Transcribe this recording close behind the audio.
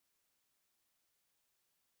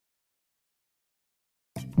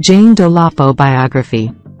Jane Dolapo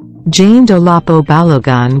Biography. Jane Dolapo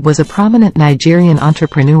Balogun was a prominent Nigerian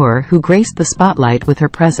entrepreneur who graced the spotlight with her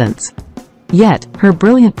presence. Yet, her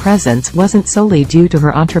brilliant presence wasn't solely due to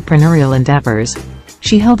her entrepreneurial endeavors.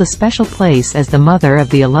 She held a special place as the mother of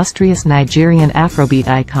the illustrious Nigerian Afrobeat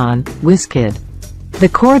icon, Wizkid. The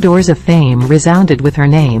corridors of fame resounded with her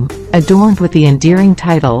name, adorned with the endearing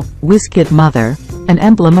title, Wizkid Mother, an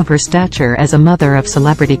emblem of her stature as a mother of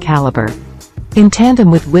celebrity caliber. In tandem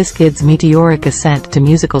with Wizkid's meteoric ascent to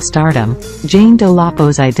musical stardom, Jane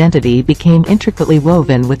Dolapo's identity became intricately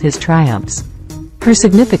woven with his triumphs. Her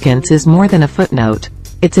significance is more than a footnote,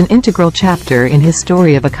 it's an integral chapter in his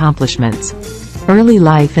story of accomplishments. Early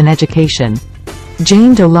life and education.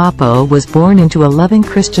 Jane Dolapo was born into a loving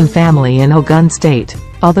Christian family in Ogun State,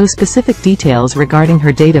 although specific details regarding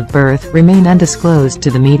her date of birth remain undisclosed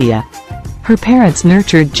to the media. Her parents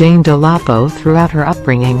nurtured Jane Dolapo throughout her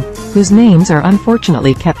upbringing, whose names are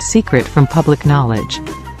unfortunately kept secret from public knowledge.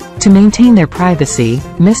 To maintain their privacy,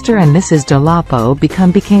 Mr. and Mrs. Dolapo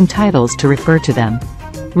became titles to refer to them.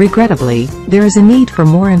 Regrettably, there is a need for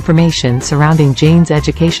more information surrounding Jane's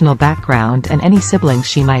educational background and any siblings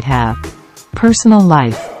she might have. Personal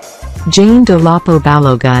life. Jane Dolapo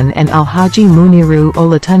Balogun and Alhaji Muniru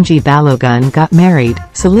Olatunji Balogun got married,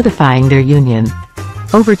 solidifying their union.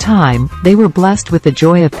 Over time, they were blessed with the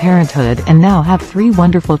joy of parenthood and now have 3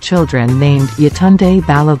 wonderful children named Yetunde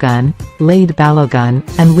Balogun, Lade Balogun,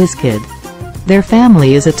 and Wizkid. Their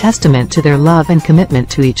family is a testament to their love and commitment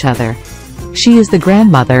to each other. She is the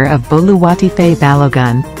grandmother of Boluwatife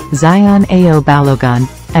Balogun, Zion Ayo Balogun,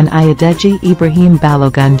 and Ayodeji Ibrahim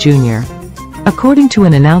Balogun Jr. According to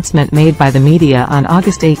an announcement made by the media on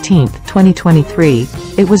August 18, 2023,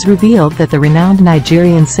 it was revealed that the renowned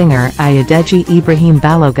Nigerian singer Ayodeji Ibrahim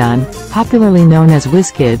Balogun, popularly known as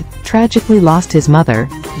Wizkid, tragically lost his mother,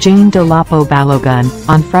 Jane Dolapo Balogun,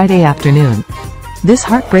 on Friday afternoon. This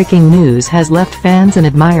heartbreaking news has left fans and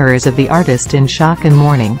admirers of the artist in shock and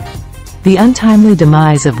mourning. The untimely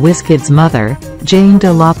demise of Wizkid's mother, Jane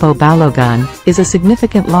Dolapo Balogun, is a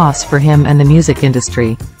significant loss for him and the music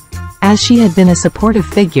industry, as she had been a supportive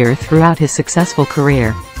figure throughout his successful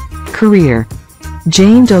career.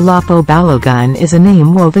 Jane Dolapo Balogun is a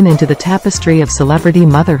name woven into the tapestry of celebrity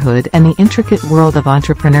motherhood and the intricate world of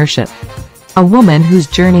entrepreneurship. A woman whose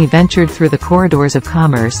journey ventured through the corridors of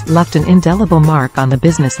commerce left an indelible mark on the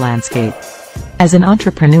business landscape. As an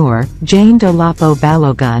entrepreneur, Jane Dolapo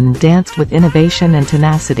Balogun danced with innovation and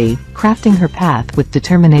tenacity, crafting her path with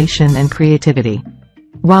determination and creativity.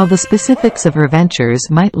 While the specifics of her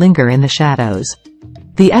ventures might linger in the shadows,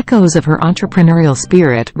 the echoes of her entrepreneurial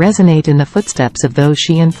spirit resonate in the footsteps of those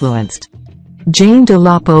she influenced. Jane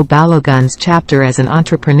Dolapo Balogun's chapter as an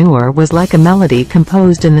entrepreneur was like a melody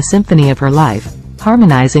composed in the symphony of her life,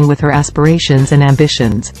 harmonizing with her aspirations and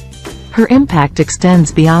ambitions. Her impact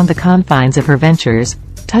extends beyond the confines of her ventures,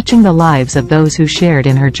 touching the lives of those who shared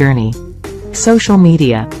in her journey. Social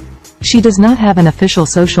media. She does not have an official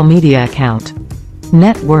social media account.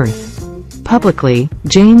 Net worth. Publicly,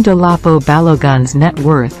 Jane Dolapo Balogun's net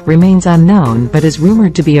worth remains unknown but is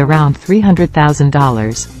rumored to be around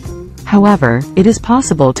 $300,000. However, it is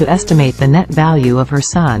possible to estimate the net value of her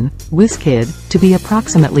son, Wizkid, to be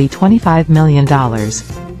approximately $25 million.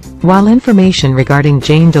 While information regarding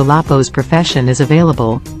Jane Dolapo's profession is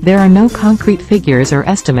available, there are no concrete figures or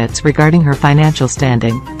estimates regarding her financial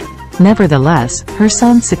standing. Nevertheless, her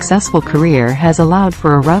son's successful career has allowed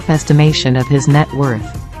for a rough estimation of his net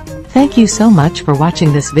worth. Thank you so much for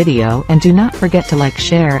watching this video and do not forget to like,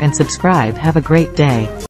 share and subscribe. Have a great day.